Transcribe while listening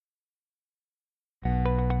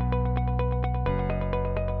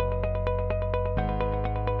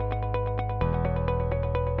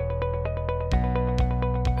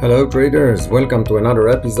Hello traders, welcome to another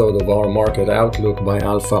episode of our Market Outlook by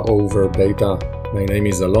Alpha over Beta. My name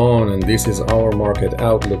is Alon and this is our Market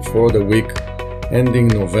Outlook for the week ending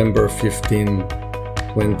November 15,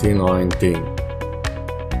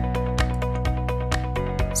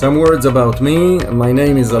 2019. Some words about me. My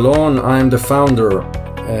name is Alon. I am the founder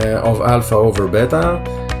of Alpha over Beta.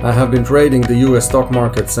 I have been trading the US stock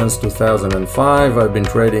market since 2005. I've been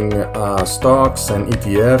trading stocks and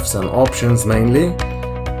ETFs and options mainly.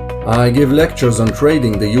 I give lectures on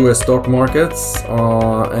trading the US stock markets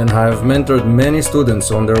and have mentored many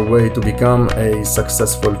students on their way to become a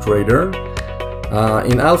successful trader.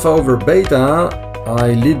 In Alpha over Beta,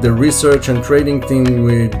 I lead the research and trading team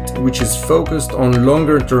which is focused on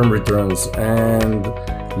longer term returns and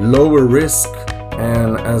lower risk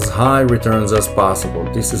and as high returns as possible.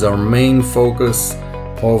 This is our main focus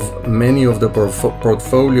of many of the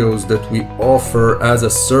portfolios that we offer as a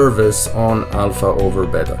service on Alpha over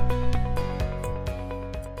Beta.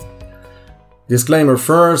 Disclaimer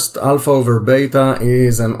first, Alpha over Beta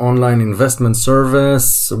is an online investment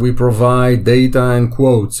service. We provide data and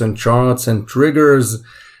quotes and charts and triggers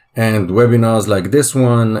and webinars like this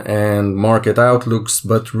one and market outlooks,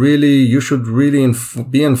 but really you should really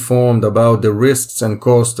be informed about the risks and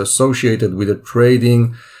costs associated with the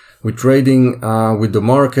trading, with the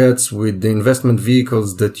markets, with the investment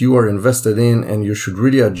vehicles that you are invested in, and you should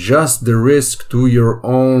really adjust the risk to your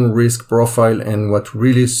own risk profile and what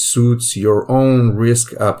really suits your own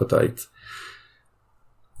risk appetite.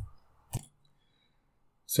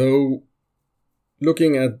 So,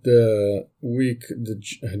 looking at the week that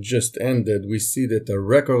just ended, we see that a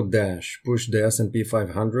record dash pushed the S&P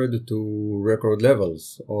 500 to record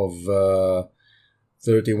levels of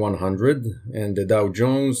 3,100, and the Dow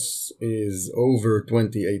Jones is over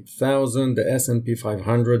 28,000. The S&P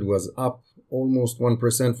 500 was up almost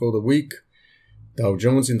 1% for the week. Dow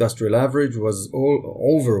Jones Industrial Average was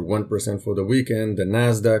over 1% for the week, and the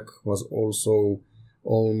Nasdaq was also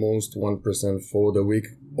almost 1% for the week.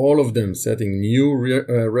 All of them setting new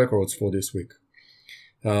records for this week.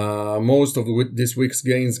 Most of this week's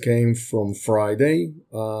gains came from Friday.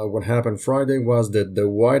 What happened Friday was that the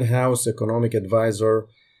White House economic advisor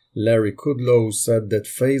Larry Kudlow said that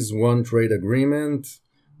phase 1 trade agreement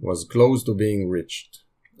was close to being reached.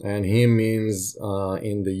 And he means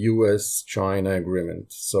in the US-China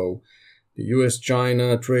agreement. So the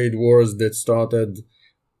US-China trade wars that started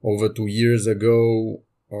over 2 years ago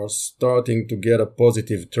are starting to get a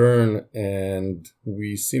positive turn, and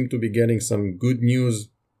we seem to be getting some good news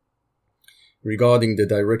regarding the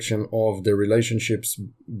direction of the relationships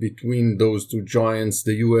between those two giants,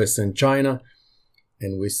 the US and China.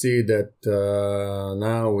 And we see that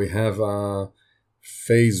now we have a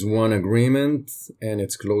phase 1 agreement and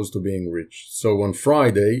it's close to being reached. So on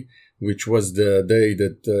Friday, which was the day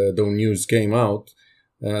that the news came out,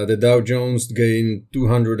 the Dow Jones gained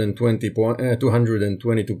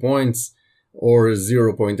 222 points, or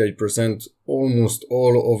 0.8%, almost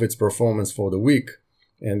all of its performance for the week.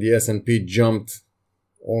 And the S&P jumped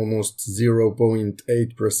almost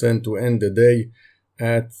 0.8% to end the day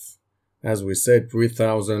at, as we said,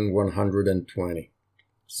 3,120.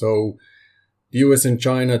 So the US and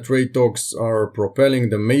China trade talks are propelling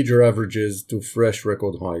the major averages to fresh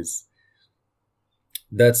record highs.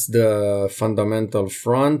 That's the fundamental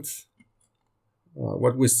front.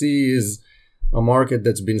 What we see is a market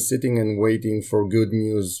that's been sitting and waiting for good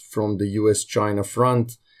news from the US-China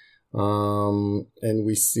front. And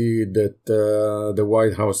we see that the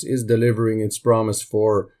White House is delivering its promise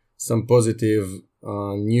for some positive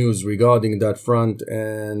news regarding that front,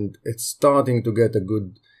 and it's starting to get a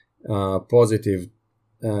good positive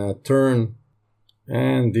turn,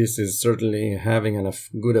 and this is certainly having a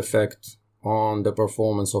good effect on the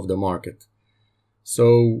performance of the market.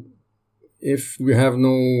 So if we have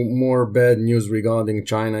no more bad news regarding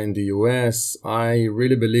China and the US, I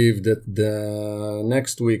really believe that the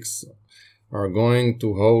next weeks are going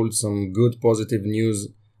to hold some good positive news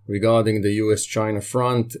regarding the US-China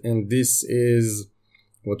front, and this is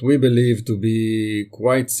what we believe to be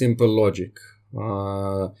quite simple logic.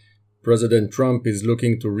 President Trump is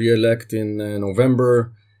looking to re-elect in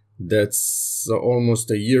November. That's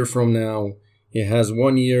almost a year from now. He has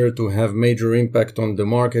 1 year to have major impact on the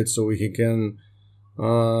market so he can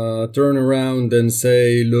turn around and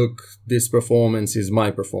say, look, this performance is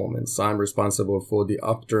my performance. I'm responsible for the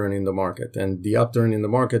upturn in the market. And the upturn in the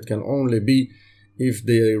market can only be if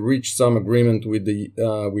they reach some agreement with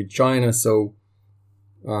China. So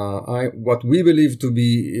what we believe to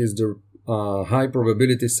be is the high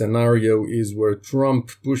probability scenario is where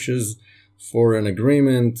Trump pushes for an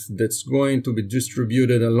agreement that's going to be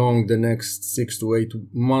distributed along the next 6 to 8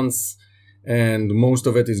 months, and most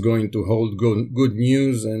of it is going to hold good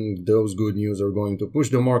news, and those good news are going to push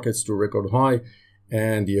the markets to record high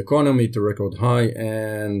and the economy to record high.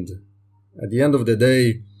 And at the end of the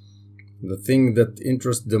day, the thing that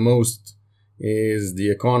interests the most is the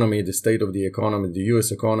economy, the state of the economy, the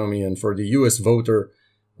US economy. And for the US voter,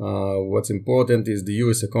 what's important is the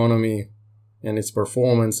US economy and its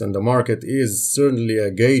performance, and the market is certainly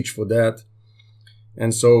a gauge for that.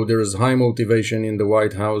 And so there is high motivation in the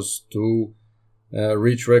White House to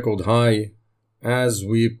reach record high as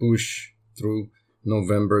we push through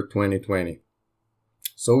November 2020.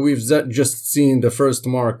 So we've just seen the first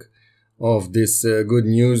mark of this good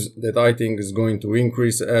news that I think is going to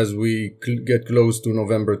increase as we get close to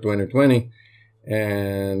November 2020.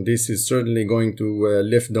 And this is certainly going to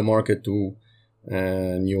lift the market to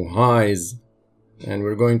new highs. And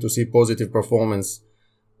we're going to see positive performance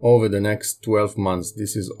over the next 12 months.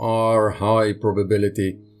 This is our high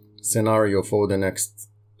probability scenario for the next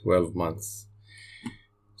 12 months.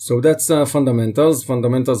 So that's fundamentals.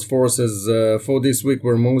 Fundamentals forces for this week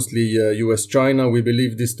were mostly US-China. We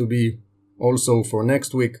believe this to be also for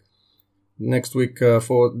next week. Next week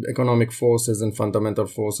for economic forces and fundamental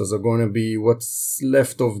forces are going to be what's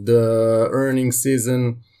left of the earnings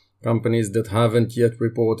season. Companies that haven't yet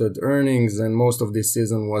reported earnings, and most of this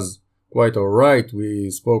season was quite alright.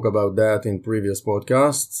 We spoke about that in previous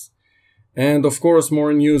podcasts. And of course,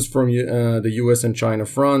 more news from the US and China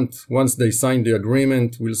front. Once they sign the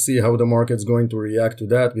agreement, we'll see how the market's going to react to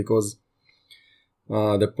that, because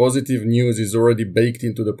the positive news is already baked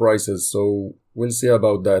into the prices. So we'll see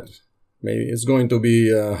about that. Maybe it's going to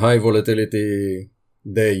be a high volatility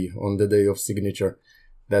day on the day of signature.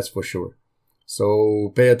 That's for sure.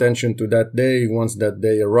 So pay attention to that day. Once that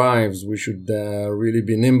day arrives, we should really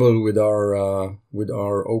be nimble with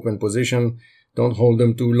our open position. Don't hold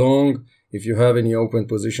them too long. If you have any open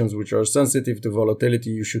positions which are sensitive to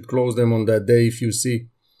volatility, you should close them on that day if you see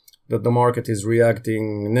that the market is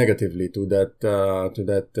reacting negatively to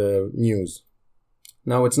that news.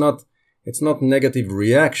 Now it's not negative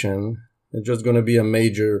reaction. It's just going to be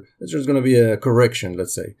a correction,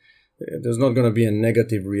 let's say. There's not going to be a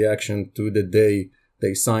negative reaction to the day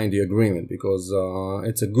they sign the agreement, because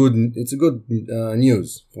it's a good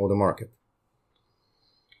news for the market.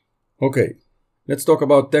 Okay, let's talk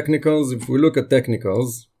about technicals. If we look at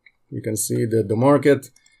technicals, we can see that the market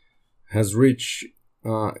has reached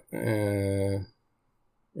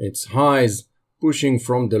its highs, pushing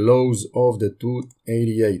from the lows of the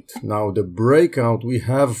 288. Now the breakout, we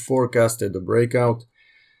have forecasted the breakout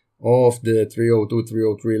of the 302,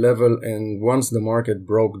 303 level, and once the market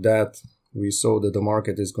broke that, we saw that the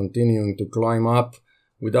market is continuing to climb up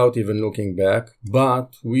without even looking back.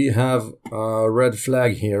 But we have a red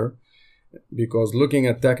flag here, because looking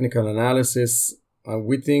at technical analysis,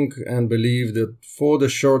 we think and believe that for the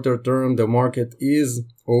shorter term, the market is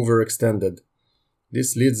overextended.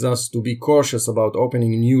 This leads us to be cautious about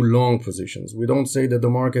opening new long positions. We don't say that the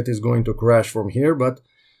market is going to crash from here, but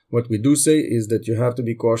what we do say is that you have to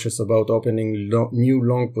be cautious about opening new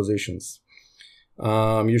long positions.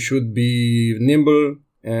 You should be nimble,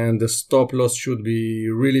 and the stop loss should be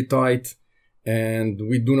really tight. And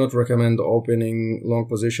we do not recommend opening long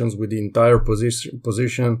positions with the entire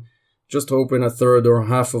position. Just open a third or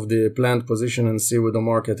half of the planned position and see where the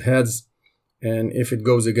market heads. And if it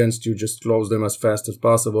goes against you, just close them as fast as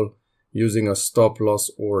possible using a stop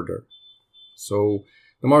loss order. So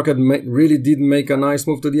the market really did make a nice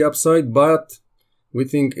move to the upside, but we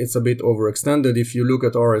think it's a bit overextended. If you look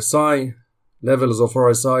at RSI, levels of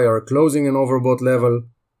RSI are closing an overbought level,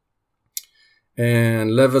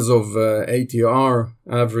 and levels of ATR,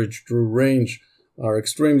 average true range, are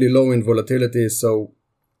extremely low in volatility. So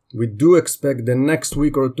we do expect the next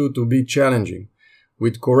week or two to be challenging,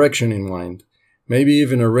 with correction in mind. Maybe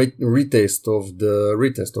even a retest of the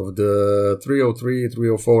 303,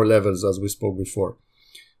 304 levels, as we spoke before.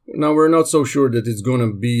 Now, we're not so sure that it's going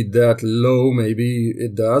to be that low. Maybe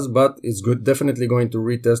it does, but it's definitely going to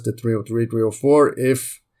retest the 303, 304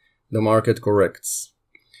 if the market corrects.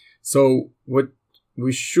 So what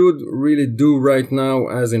we should really do right now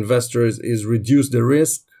as investors is reduce the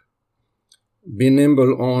risk, be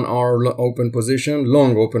nimble on our long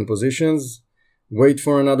open positions, wait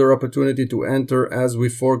for another opportunity to enter as we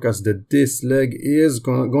forecast that this leg is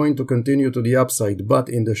going to continue to the upside. But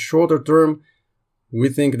in the shorter term, we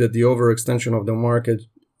think that the overextension of the market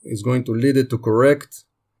is going to lead it to correct,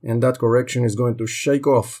 and that correction is going to shake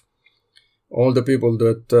off all the people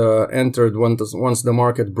that entered once the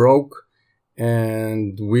market broke,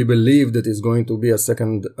 and we believe that it's going to be a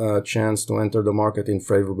second chance to enter the market in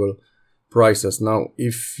favorable prices. Now,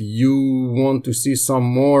 if you want to see some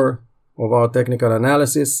more of our technical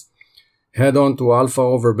analysis, head on to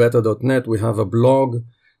alphaoverbeta.net. We have a blog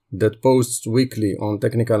that posts weekly on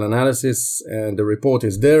technical analysis, and the report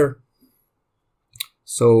is there.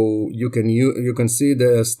 So you can see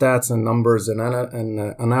the stats and numbers and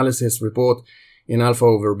analysis report in Alpha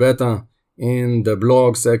Over Beta in the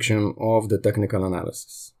blog section of the technical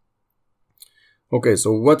analysis. Okay,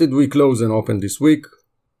 so what did we close and open this week?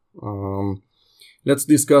 Let's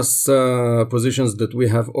discuss positions that we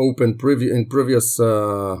have opened in previous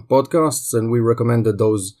podcasts, and we recommended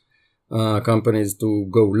those companies to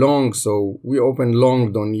go long. So we opened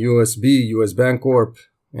long on USB, US Bancorp,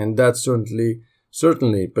 and that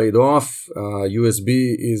certainly paid off.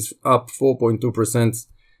 USB is up 4.2%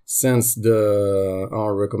 since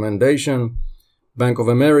our recommendation. Bank of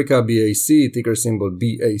America, BAC, ticker symbol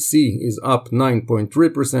BAC, is up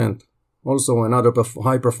 9.3%. Also another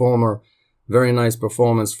high performer, very nice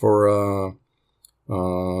performance for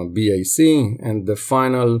BAC. And the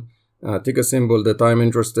final ticker symbol that I'm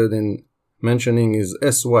interested in mentioning is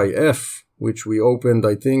SYF, which we opened,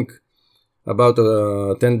 I think, about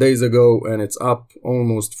 10 days ago, and it's up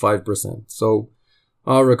almost 5%. So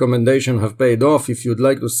our recommendation have paid off. If you'd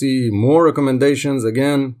like to see more recommendations,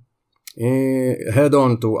 again, head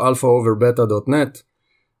on to alphaoverbeta.net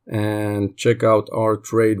and check out our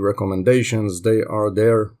trade recommendations. They are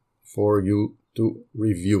there for you to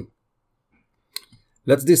review.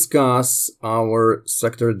 Let's discuss our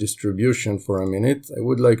sector distribution for a minute. I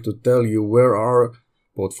would like to tell you where our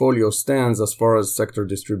portfolio stands as far as sector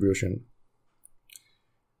distribution.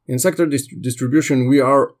 In sector distribution, we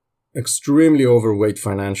are extremely overweight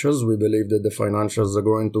financials. We believe that the financials are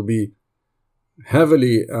going to be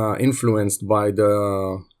heavily influenced by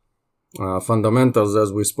the fundamentals,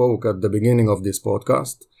 as we spoke at the beginning of this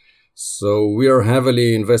podcast. So we are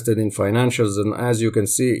heavily invested in financials, and as you can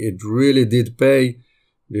see, it really did pay,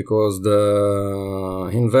 because the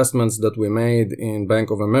investments that we made in Bank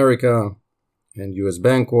of America and US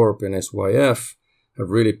Bancorp and SYF have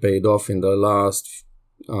really paid off in the last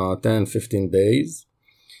 10-15 days.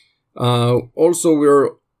 Also, we're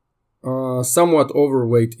somewhat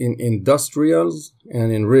overweight in industrials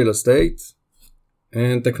and in real estate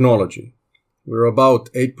and technology. We're about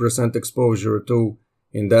 8% exposure to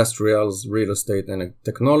industrials, real estate, and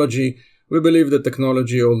technology. We believe that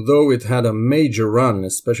technology, although it had a major run,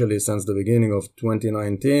 especially since the beginning of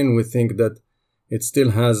 2019, we think that it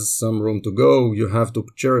still has some room to go. You have to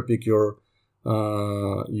cherry pick your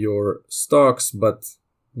stocks, but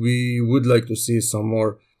we would like to see some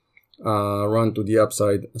more run to the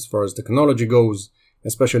upside as far as technology goes,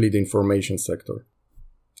 especially the information sector.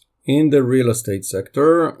 In the real estate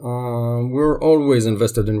sector, we're always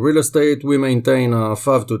invested in real estate. We maintain a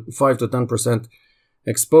 5 to 10%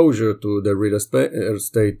 exposure to the real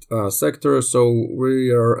estate sector. So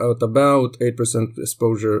we are at about 8%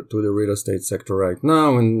 exposure to the real estate sector right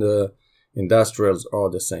now, and the industrials are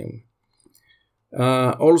the same.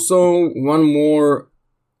 Also, one more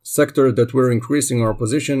sector that we're increasing our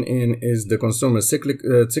position in is the consumer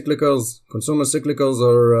cyclicals. Consumer cyclicals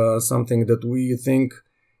are something that we think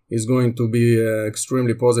is going to be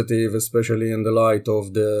extremely positive, especially in the light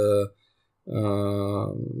of the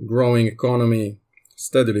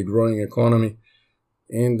steadily growing economy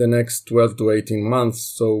in the next 12 to 18 months.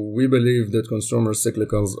 So we believe that consumer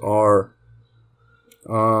cyclicals are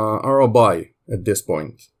a buy at this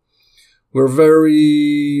point. We're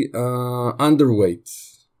very underweight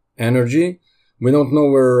energy. We don't know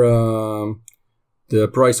where the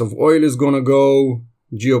price of oil is going to go.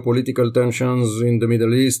 Geopolitical tensions in the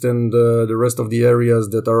Middle East and the rest of the areas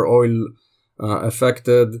that are oil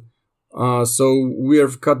affected. So we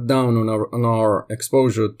have cut down on our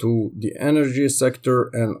exposure to the energy sector,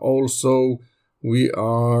 and also we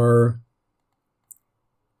are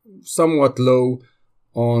somewhat low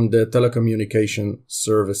on the telecommunication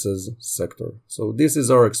services sector. So this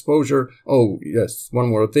is our exposure. Oh, yes, one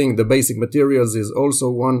more thing. The basic materials is also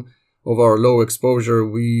one of our low exposure.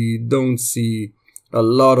 We don't see a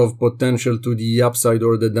lot of potential to the upside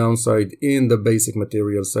or the downside in the basic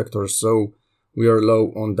material sector. So we are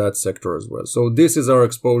low on that sector as well. So this is our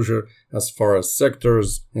exposure as far as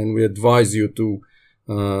sectors, and we advise you to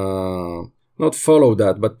not follow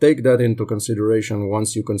that, but take that into consideration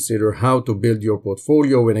once you consider how to build your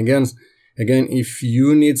portfolio. And again, if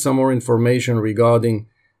you need some more information regarding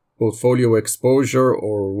portfolio exposure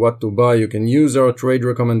or what to buy, you can use our trade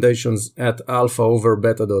recommendations at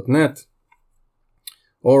alphaoverbeta.net,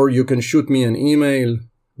 or you can shoot me an email.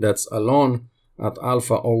 That's Alon at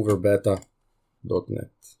alphaoverbeta.net.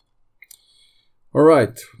 All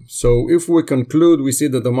right, so if we conclude, we see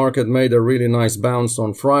that the market made a really nice bounce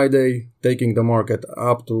on Friday, taking the market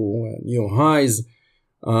up to new highs.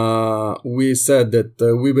 We said that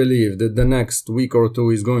we believe that the next week or two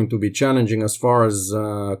is going to be challenging as far as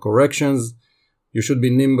corrections. You should be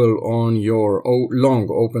nimble on your long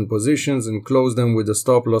open positions and close them with the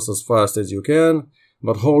stop loss as fast as you can.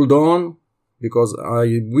 But hold on, because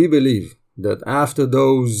we believe that after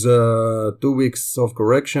those 2 weeks of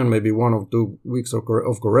correction, maybe 1 or 2 weeks of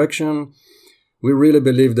correction, we really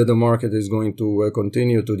believe that the market is going to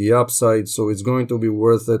continue to the upside. So it's going to be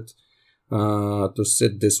worth it to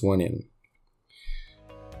sit this one in.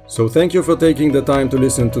 So thank you for taking the time to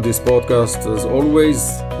listen to this podcast. As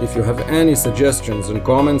always, if you have any suggestions and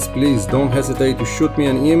comments, please don't hesitate to shoot me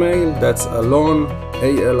an email. That's Alon,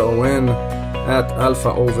 ALON,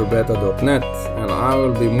 @alphaoverbeta.net, and I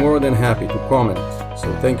will be more than happy to comment.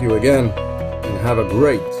 So thank you again, and have a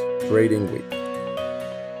great trading week.